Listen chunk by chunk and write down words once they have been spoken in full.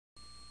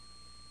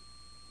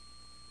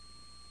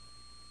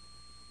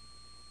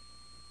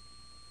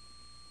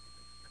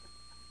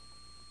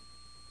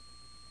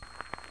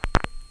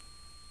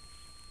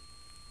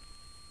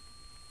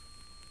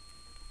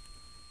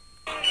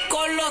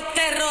los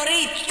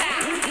terroristas.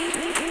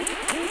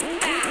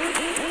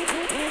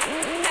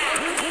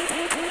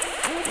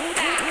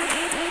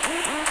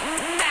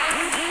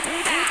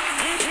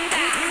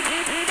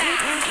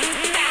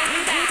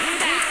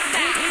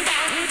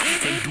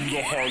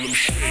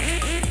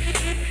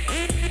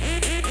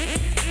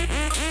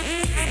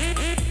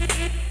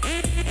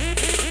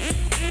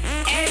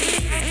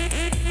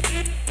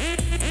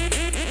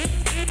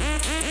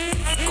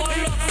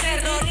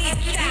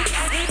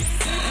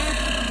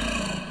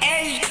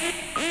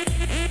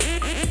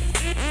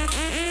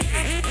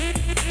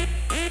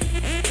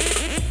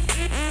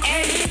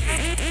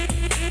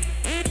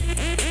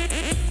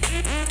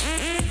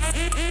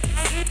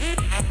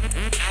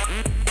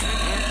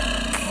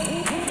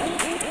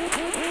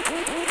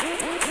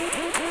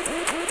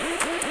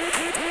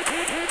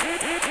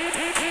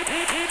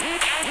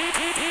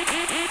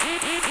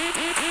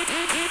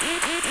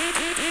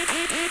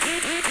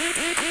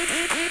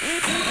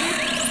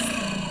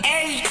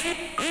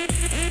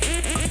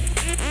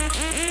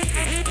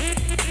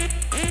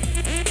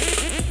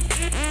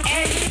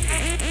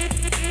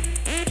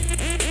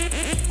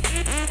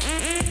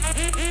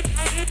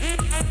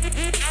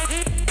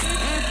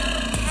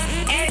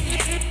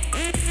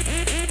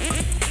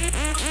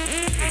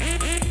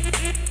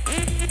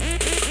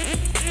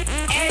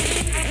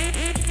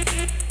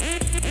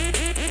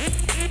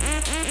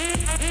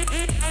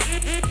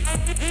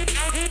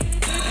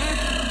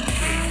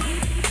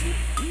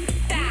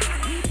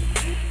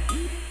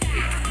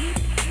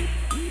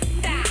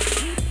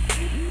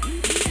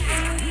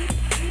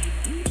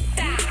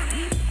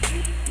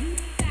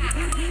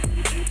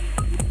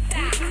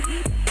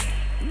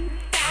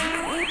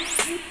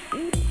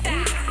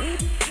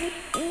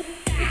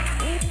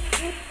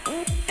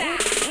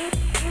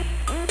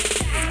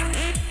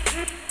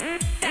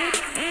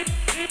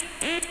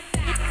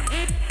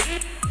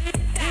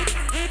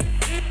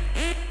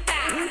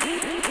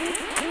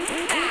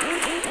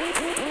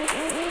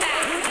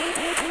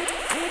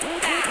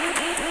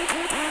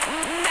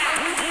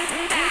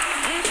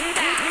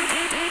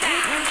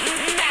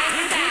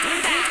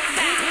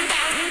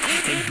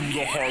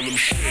 Harlem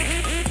Shake.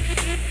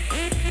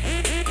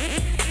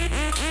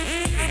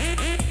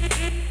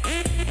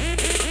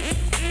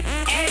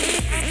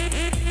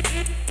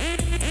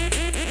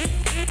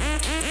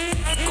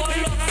 Con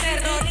los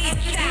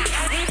terroristas.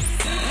 Harlem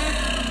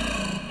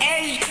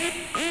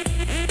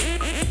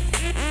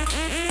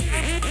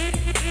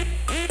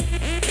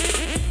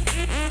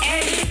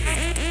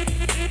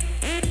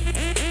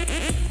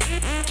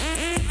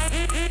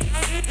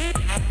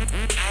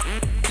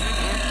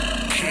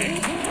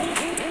Shake.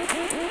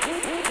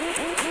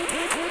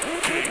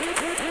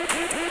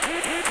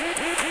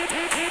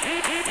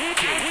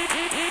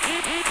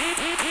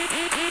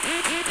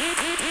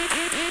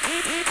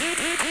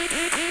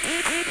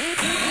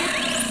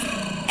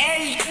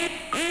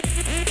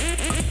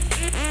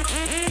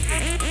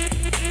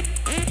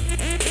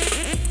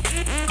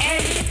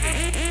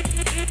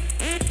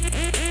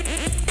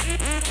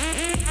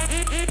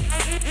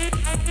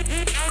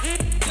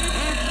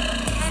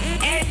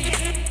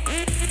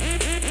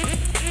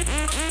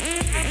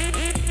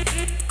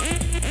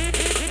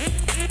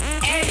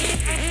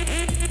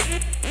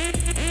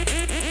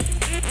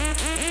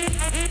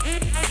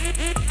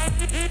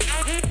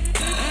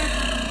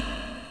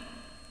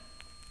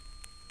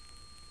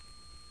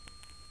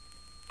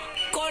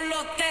 Con los terroristas. Con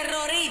los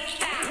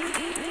terroristas.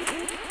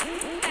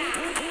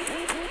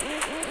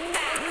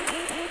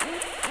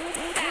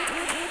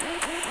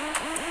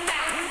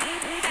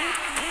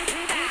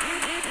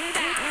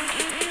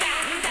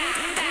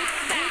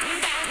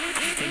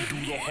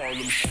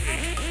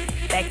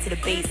 Back to the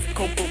base,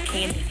 cocoa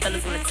candy,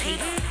 fellas wanna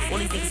taste. All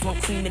these niggas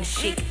want cream in the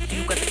shake. Do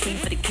you got the cream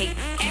for the cake?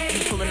 Keep you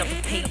pulling up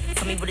the tape.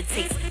 Tell me what it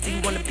takes. Do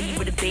you wanna be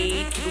with a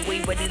babe? Keep it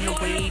way wetter than the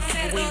wave.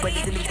 Keep it way wetter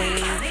than the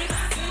rain.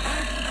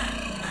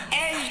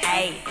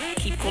 Hey,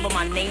 keep calling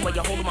my name while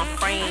you're holding my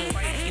frame.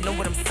 You know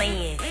what I'm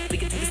saying? We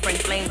can do the spring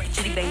flame with the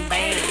chitty bang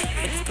bang.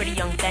 With this pretty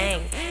young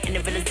thing and the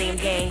realest damn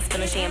gang,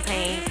 spilling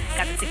champagne.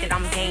 Got the ticket,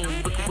 I'm game.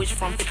 Wicked wish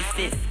from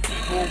 55th.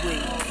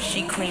 Forward,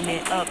 she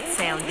claiming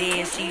uptown,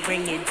 then she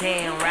bring it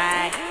down,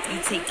 right? You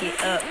take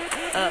it up,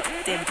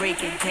 then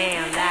break it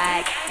down,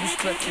 like you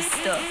strut your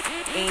stuff,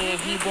 and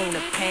he want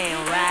a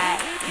pound, right?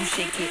 You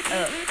shake it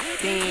up,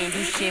 then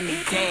you shimmy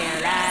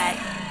down, like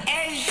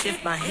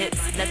shift my hips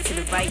left to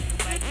the right.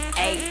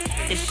 Ayy,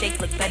 this shake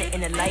look better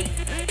in the light.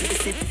 You can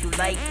sip if you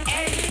like.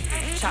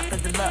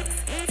 Chocolate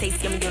deluxe,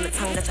 taste yummy on the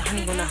tongue, got your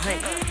honey on the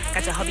hunt,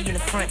 got your hubby in the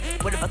front.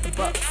 What about the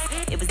bucks?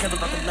 It was never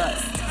about the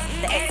lust.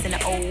 The X and the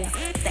O's,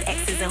 the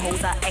X's and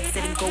hoes, I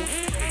exit and ghost.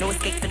 No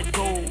escape for the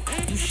goal.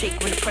 You shake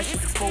when the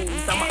pressure's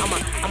exposed.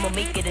 I'ma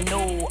make it a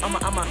no. I'ma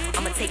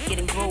take it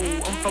and grow.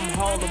 I'm from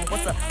Harlem.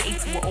 What's a A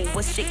to a O?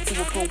 What's shake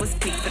to a pro? What's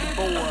pig for the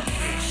bowl?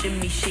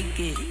 Shimmy, shake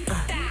it,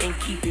 and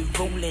keep it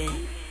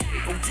rolling.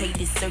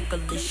 Rotate it,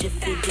 circle it,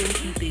 shift it, and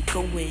keep it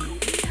going.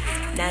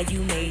 Now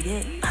you made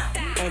it,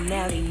 and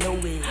now they know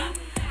it.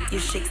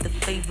 Your shake's the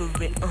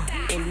favorite,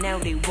 and now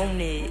they want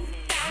it.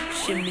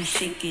 Shimmy,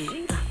 shake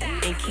it,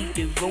 and keep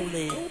it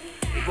rolling.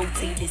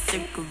 Rotate it,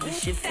 circle it,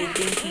 shift it,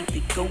 then keep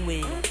it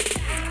going.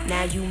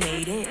 Now you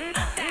made it,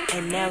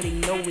 and now they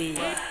know it.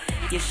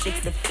 Your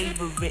shake's the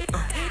favorite,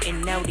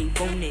 and now they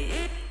want it.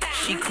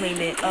 She claim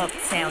it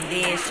uptown,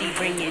 then she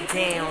bring it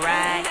down,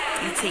 right?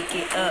 You take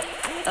it up,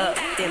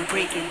 then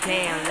break it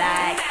down,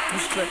 like you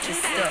strut your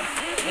stuff,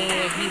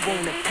 and he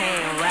want a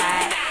pound,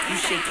 right? You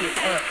shake it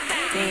up,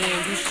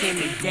 then you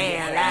shimmy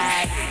down,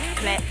 like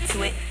clap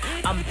to it.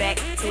 I'm back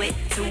to it,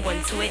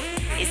 2-1 to it.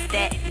 It's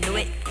that new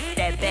it,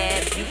 that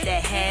bad view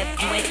that have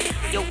you it.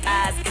 Your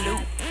eyes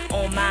glued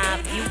on my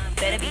view,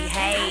 better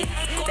behave,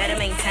 better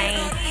maintain.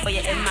 For you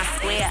in my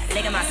square,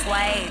 leg in my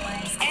sway.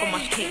 Scoop on my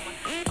kick,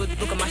 good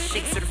look at my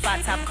shake,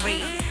 certified top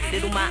grade.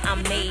 Little my I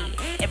made,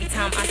 every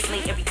time I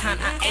slay, every time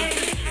I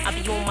ate. I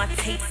be on my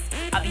taste,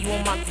 I be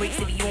on my grapes,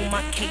 it be on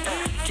my cake.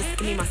 Just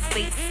give me my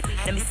space,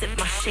 let me sip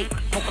my shake,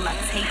 vocal I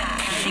take.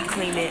 She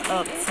claim it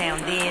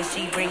uptown, then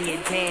she bring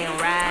it down,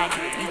 right?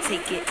 You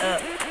take it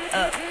up,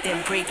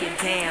 then break it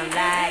down,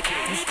 like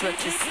you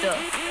strut your stuff,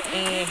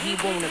 and he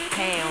want a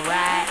pound,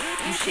 right?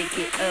 You shake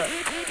it up,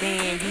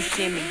 then you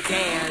shimmy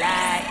down,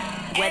 like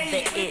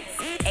whether it's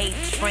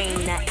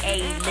A-train or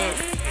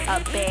A-list, a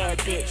bad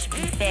bitch,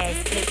 be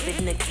fast,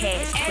 flipping the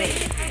cash quick.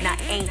 Now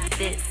ain't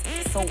this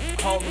so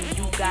Harlem,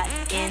 you got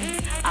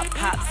ends, I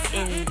pops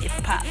in,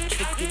 if pop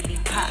trickily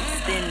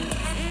pops in.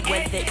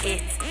 Whether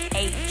it's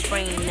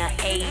A-train or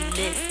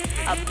A-list,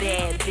 a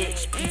bad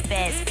bitch, be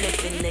fast,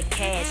 flipping the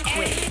cash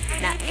quick.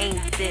 Now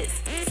ain't this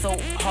so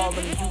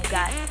Harlem, you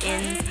got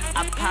ends,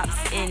 I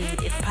pops in,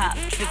 if pop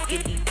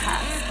trickily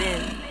pops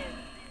in.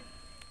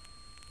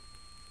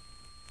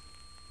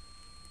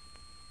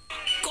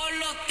 Con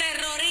los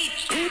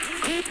terroristas.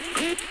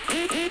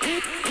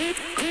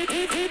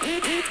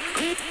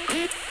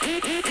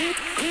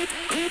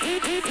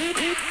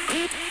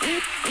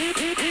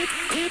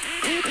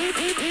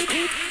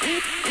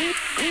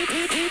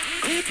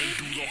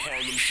 Do the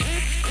Harlem Shake.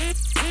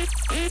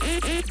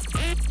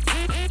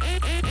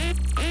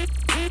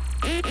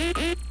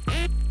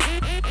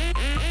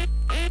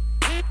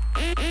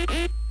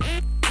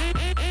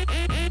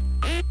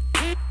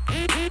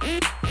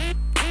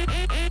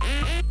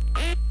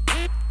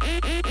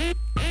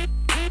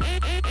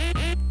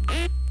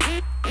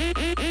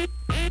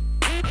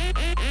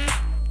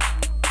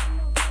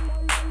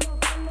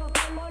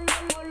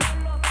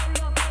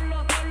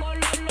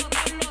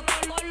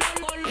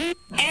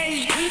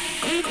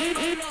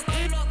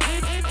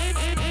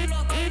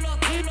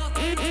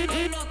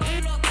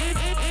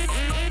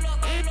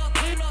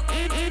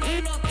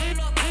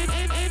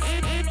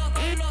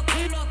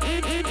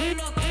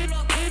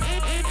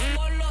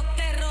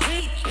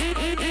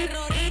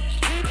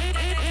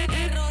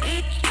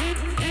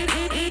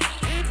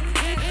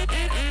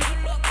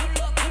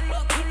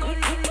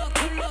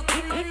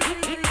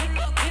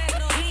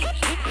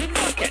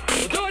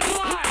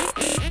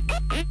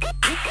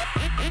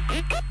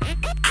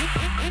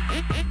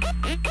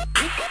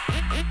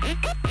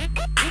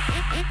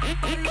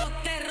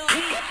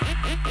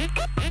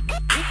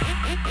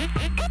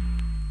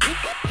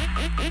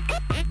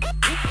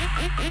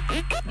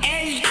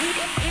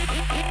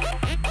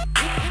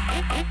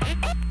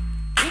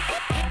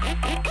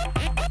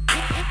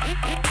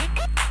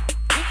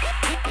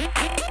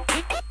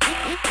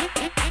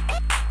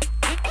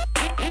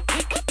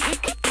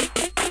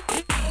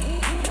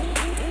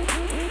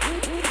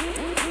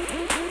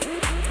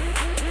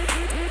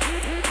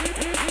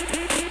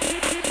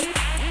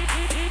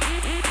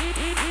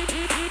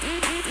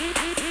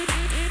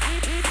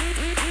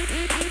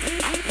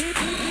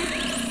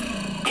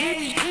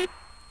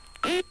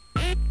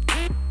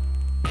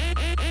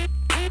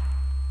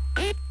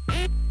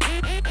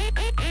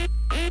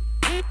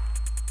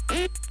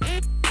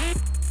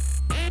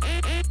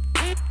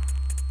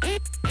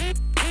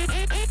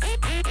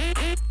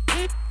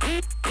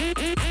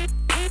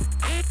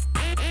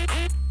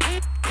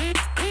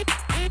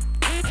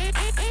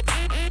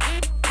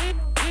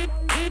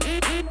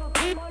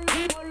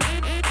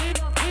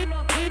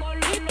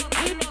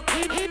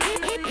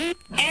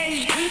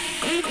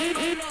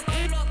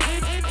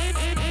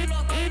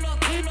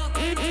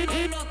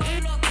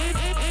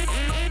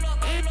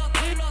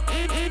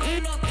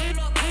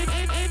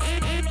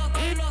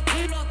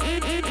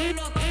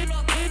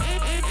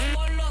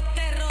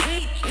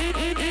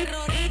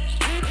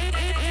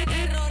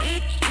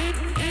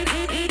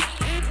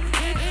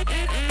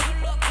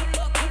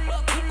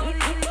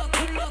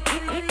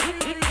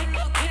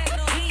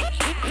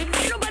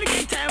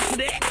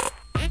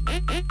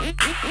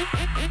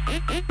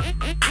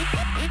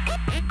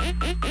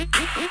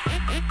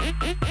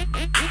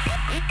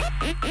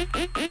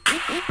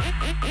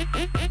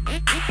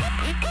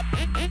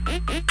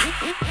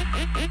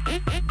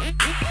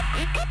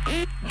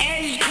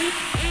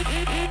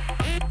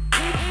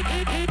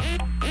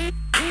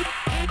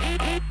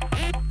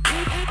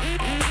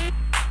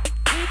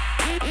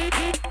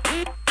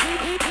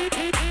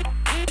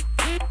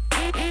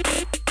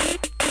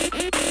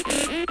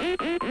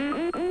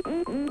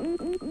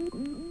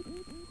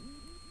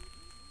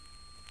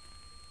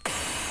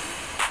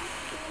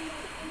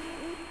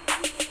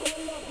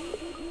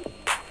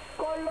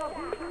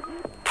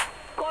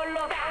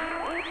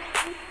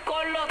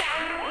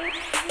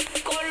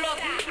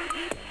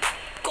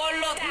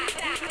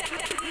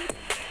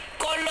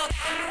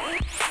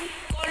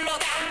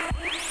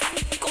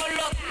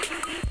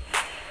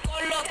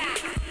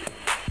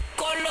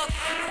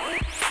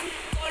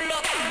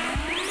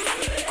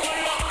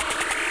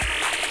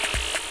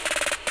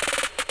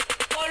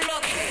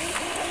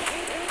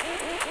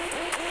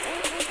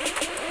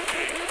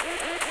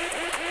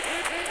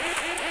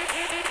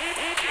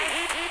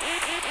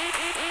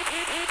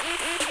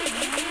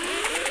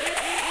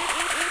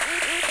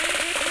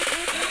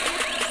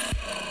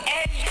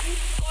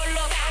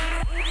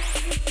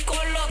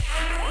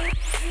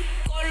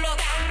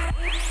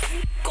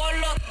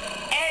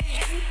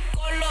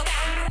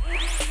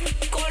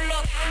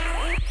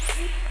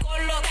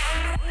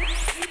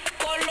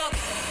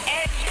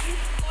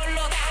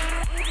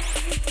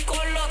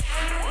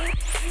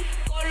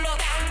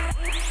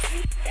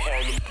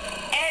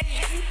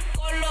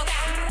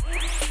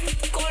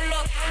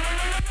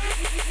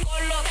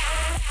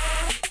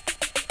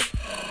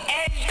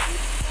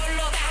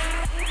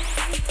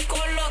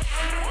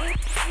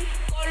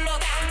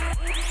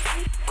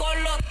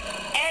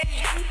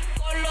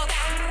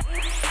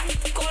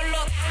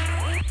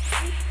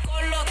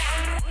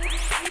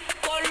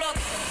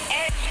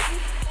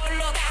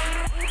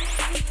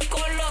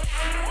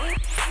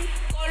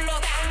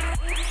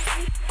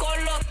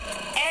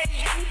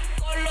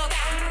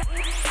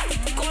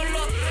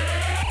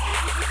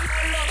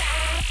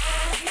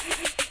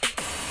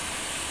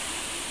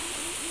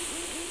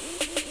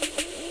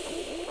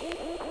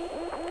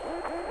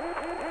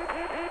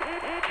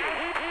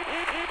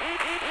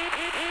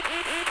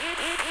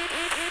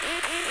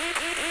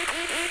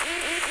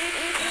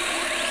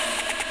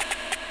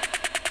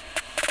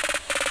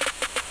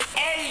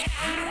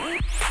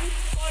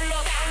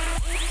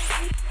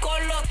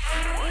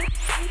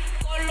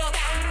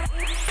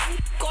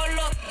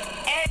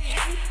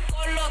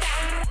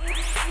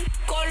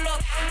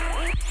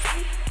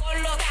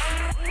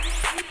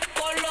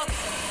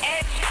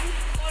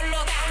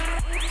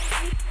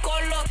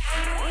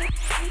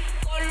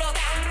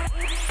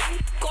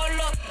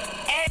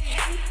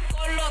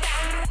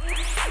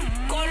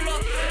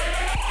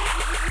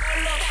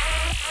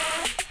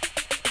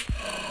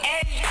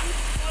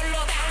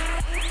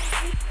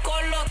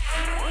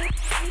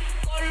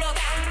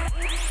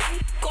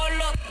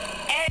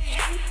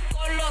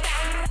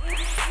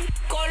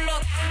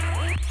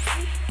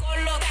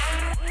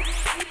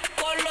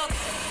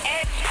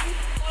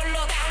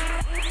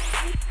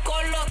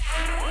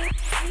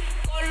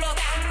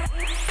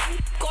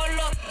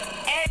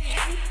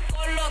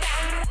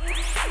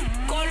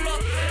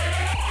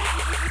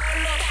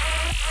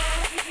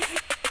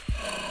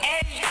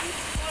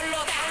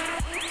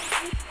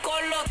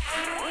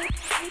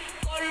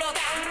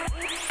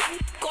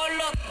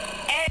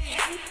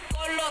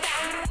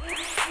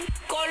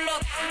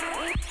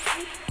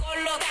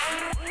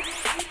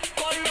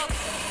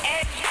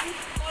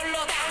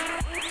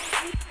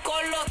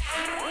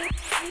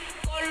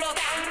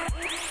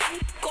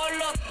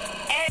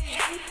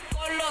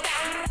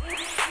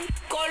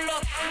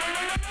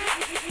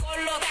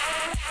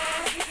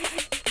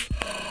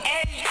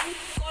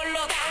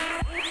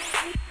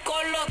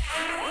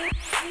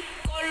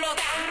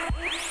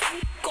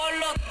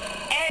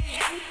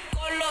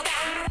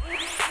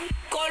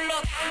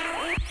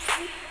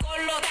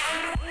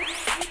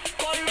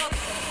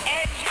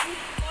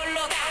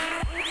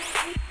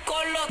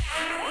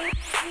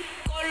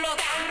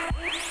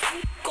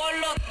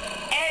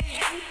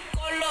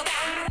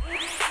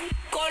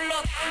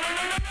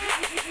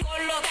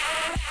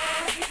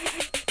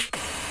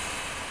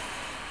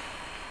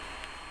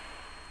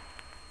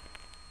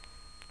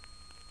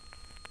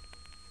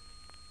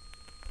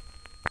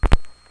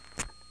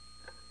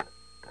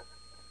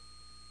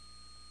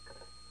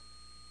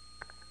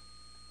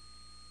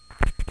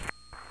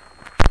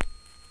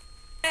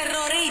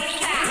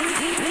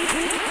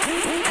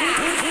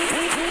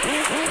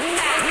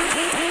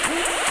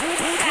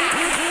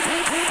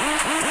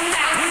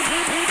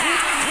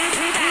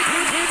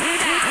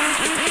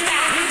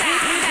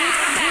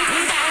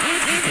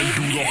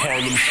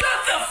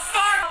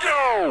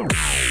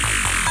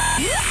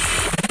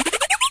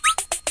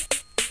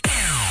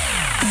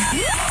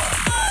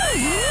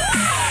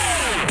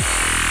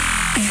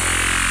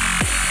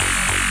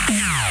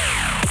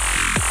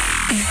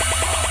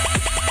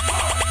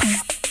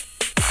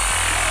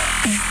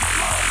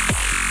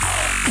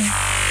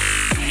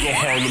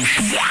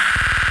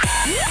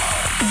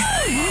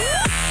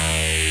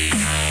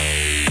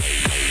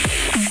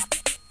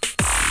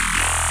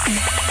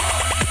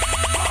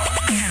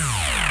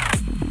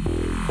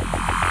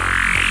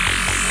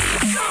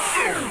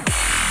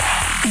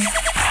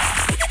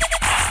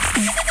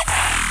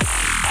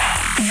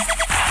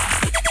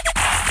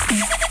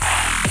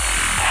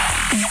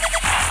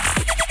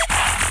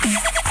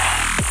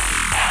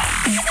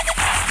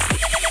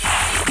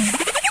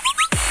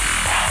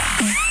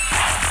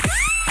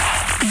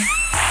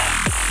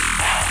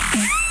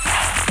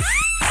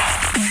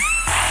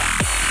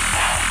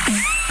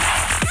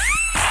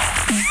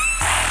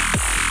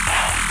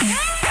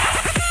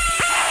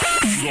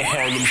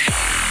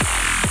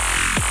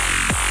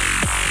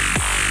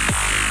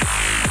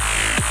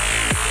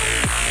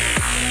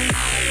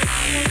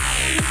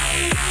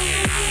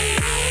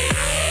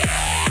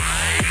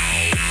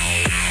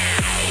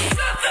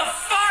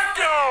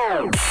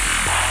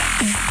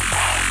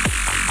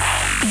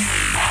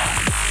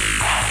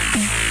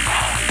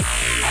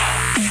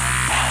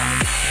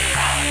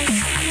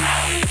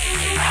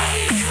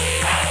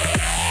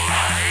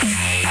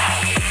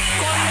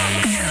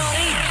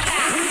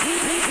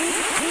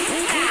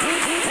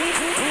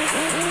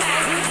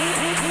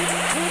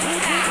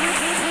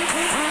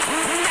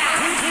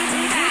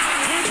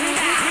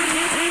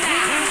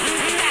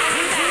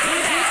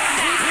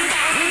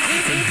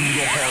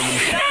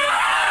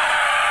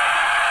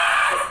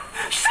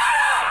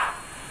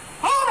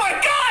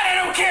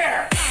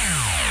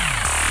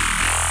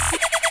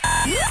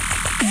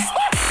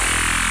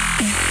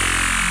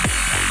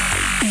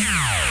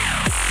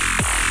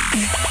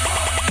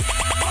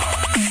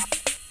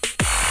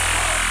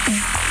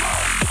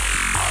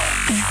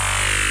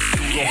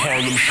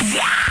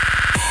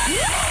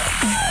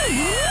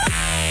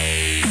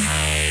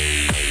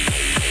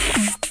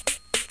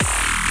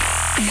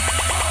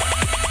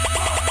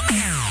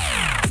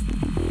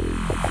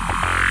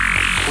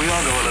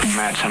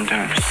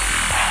 Sometimes.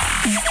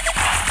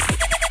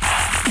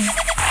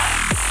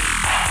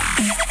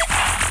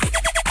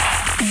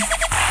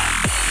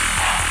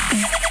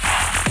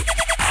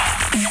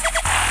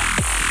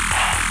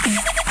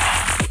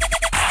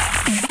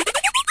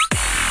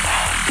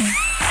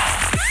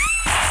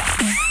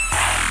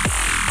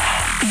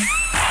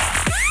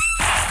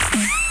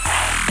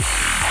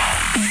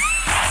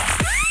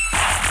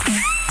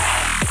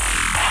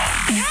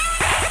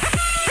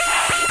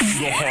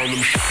 The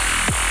Harlem Shake.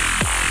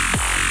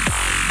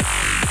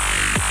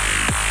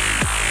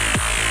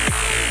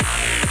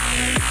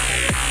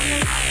 You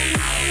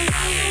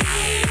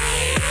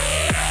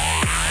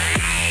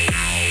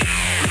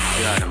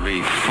gotta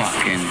be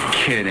fucking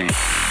kidding.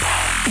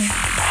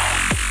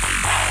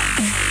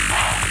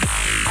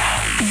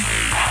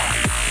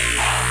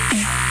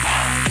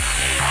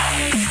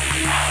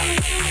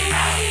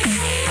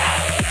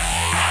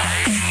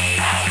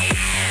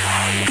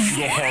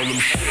 The Harlem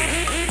Shake.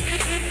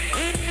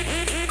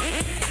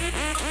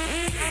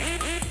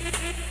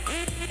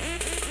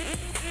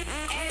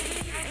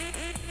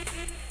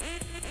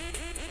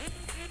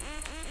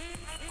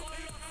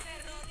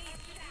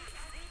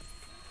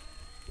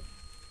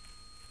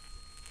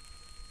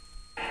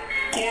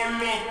 Con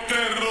los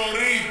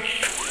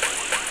terroristas.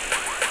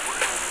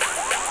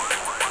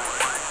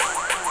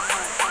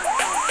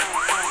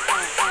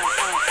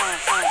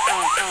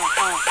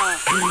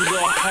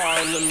 The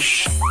Harlem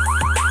Shake.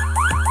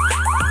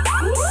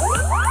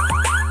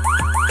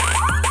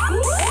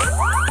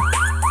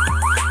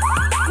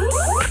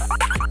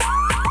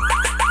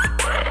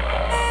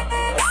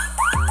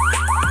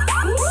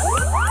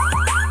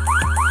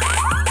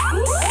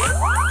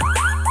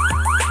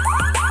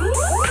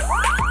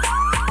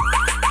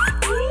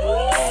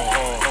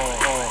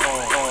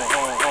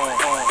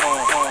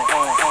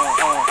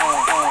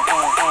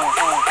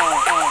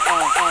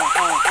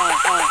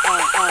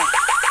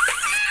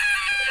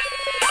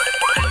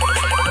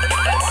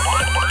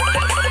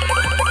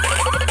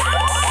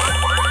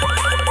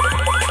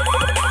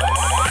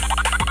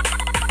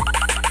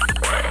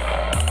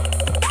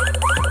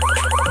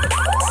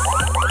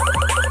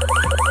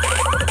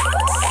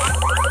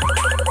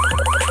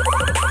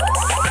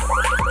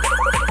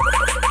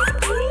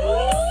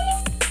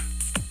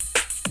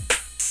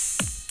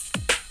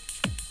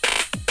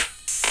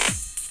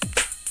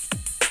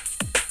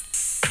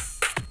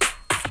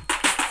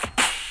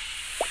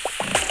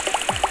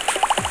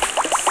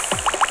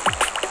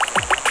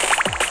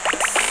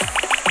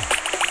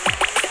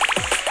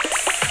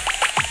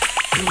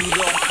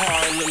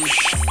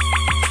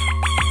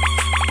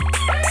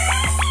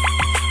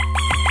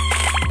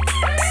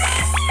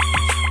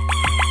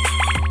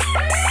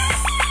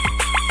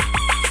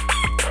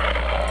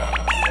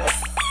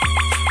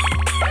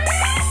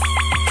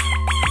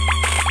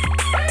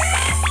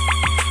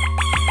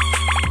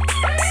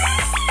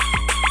 Shake.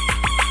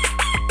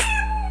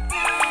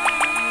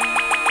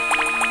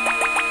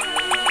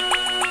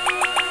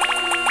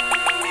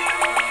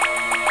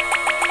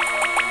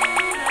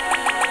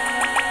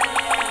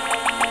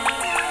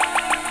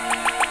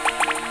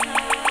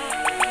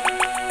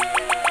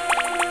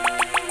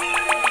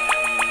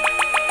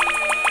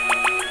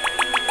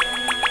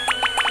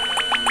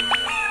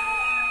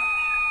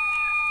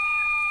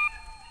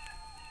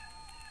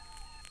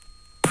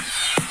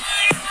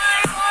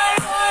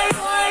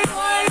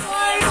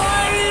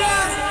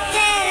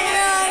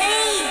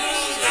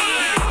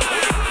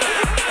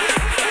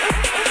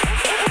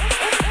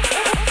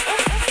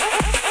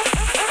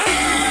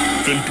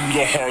 Then do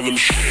the Harlem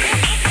Shake.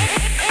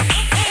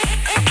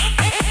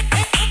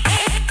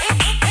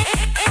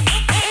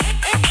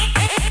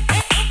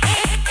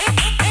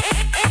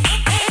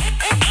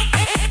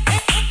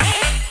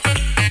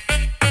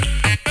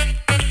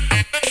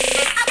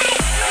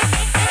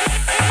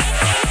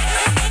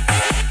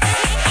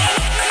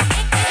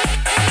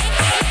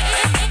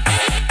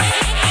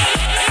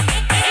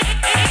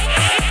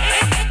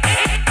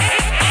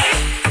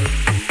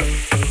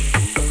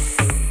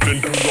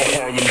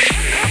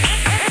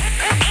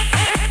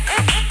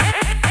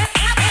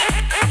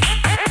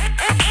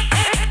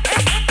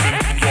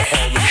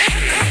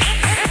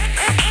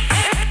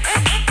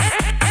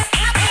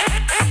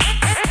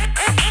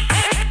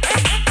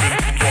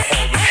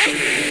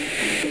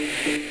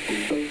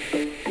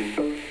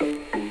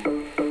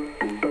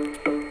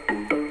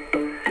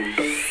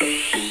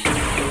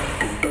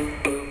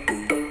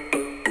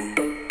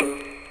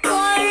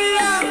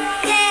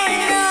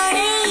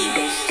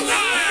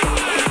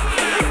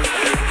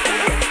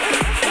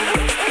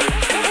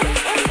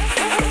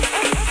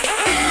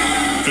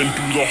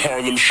 The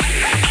Harlem Shake.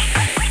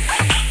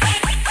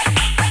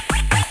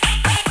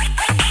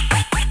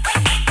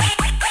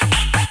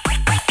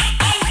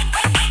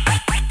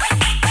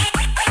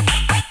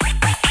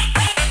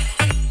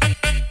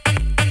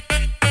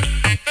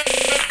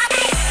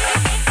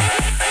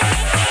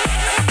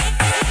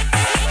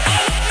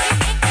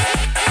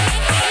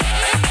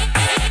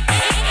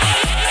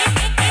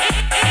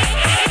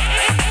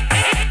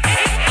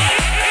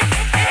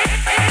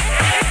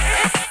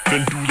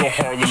 Then do the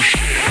Harlem Shake.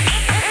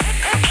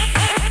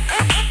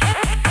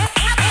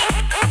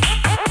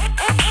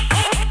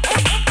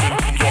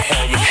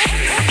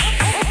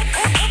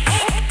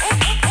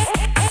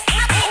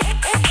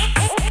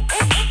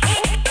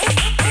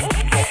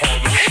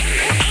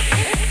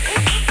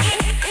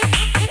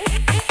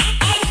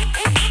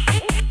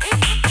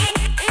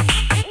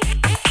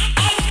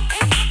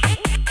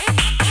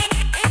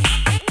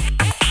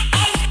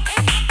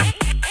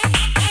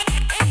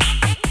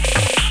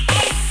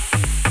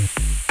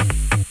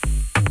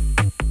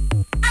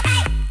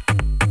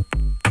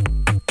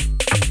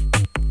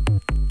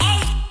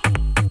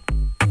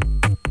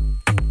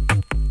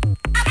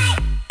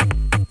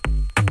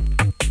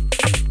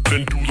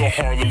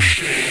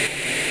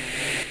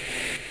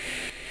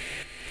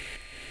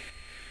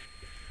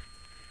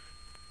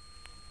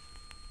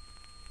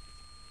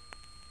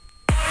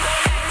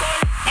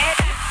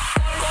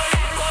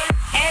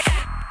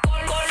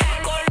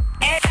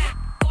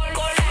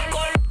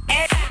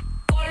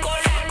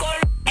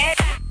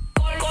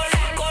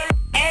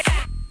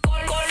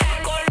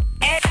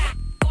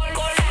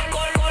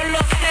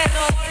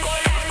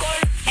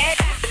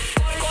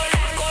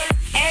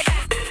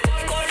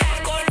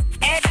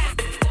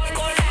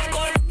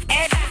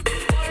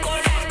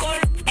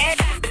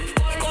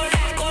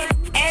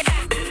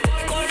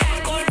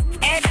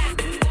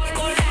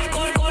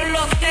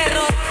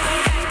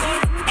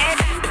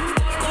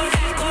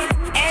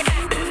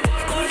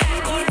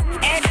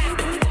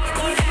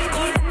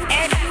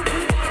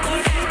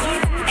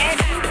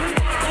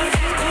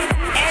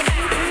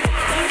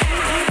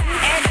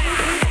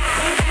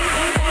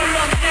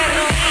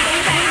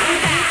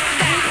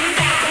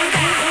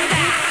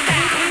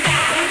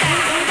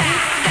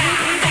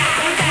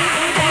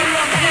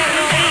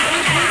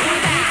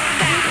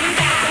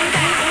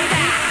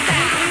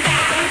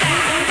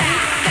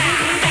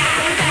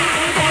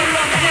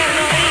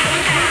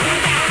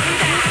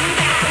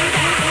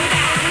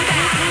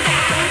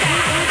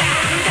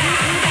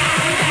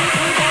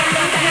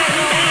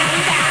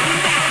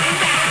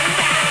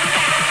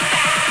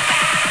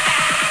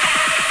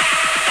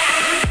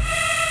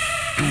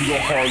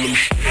 Harlem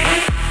Shake.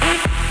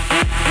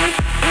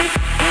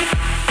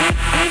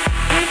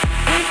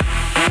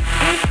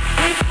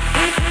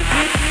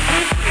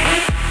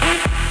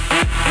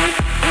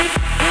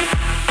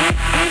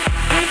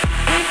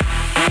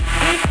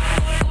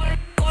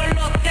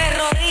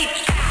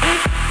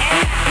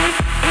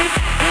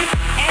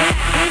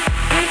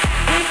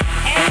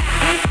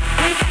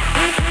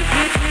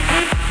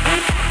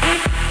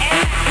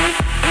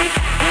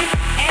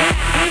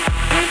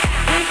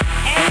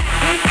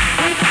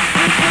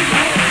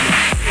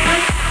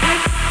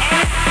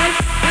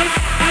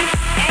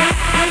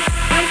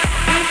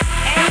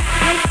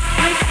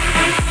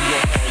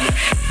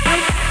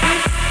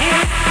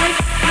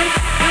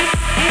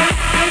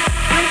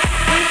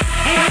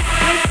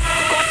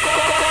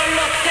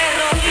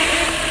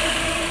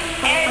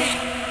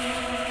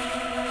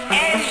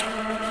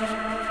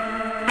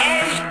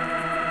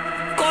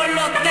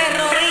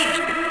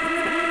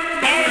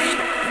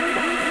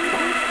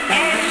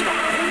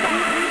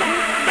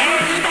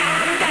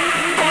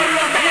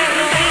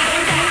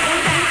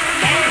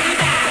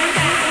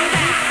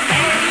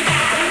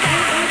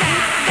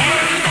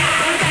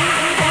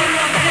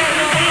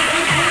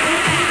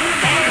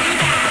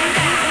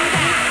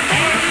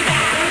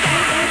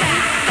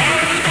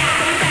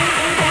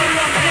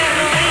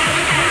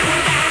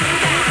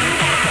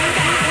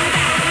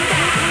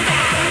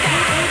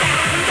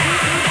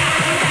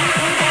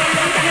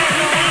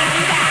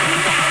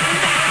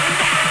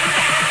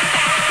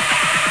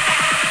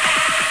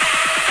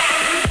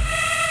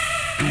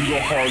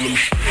 Harlem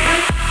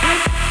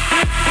Shake.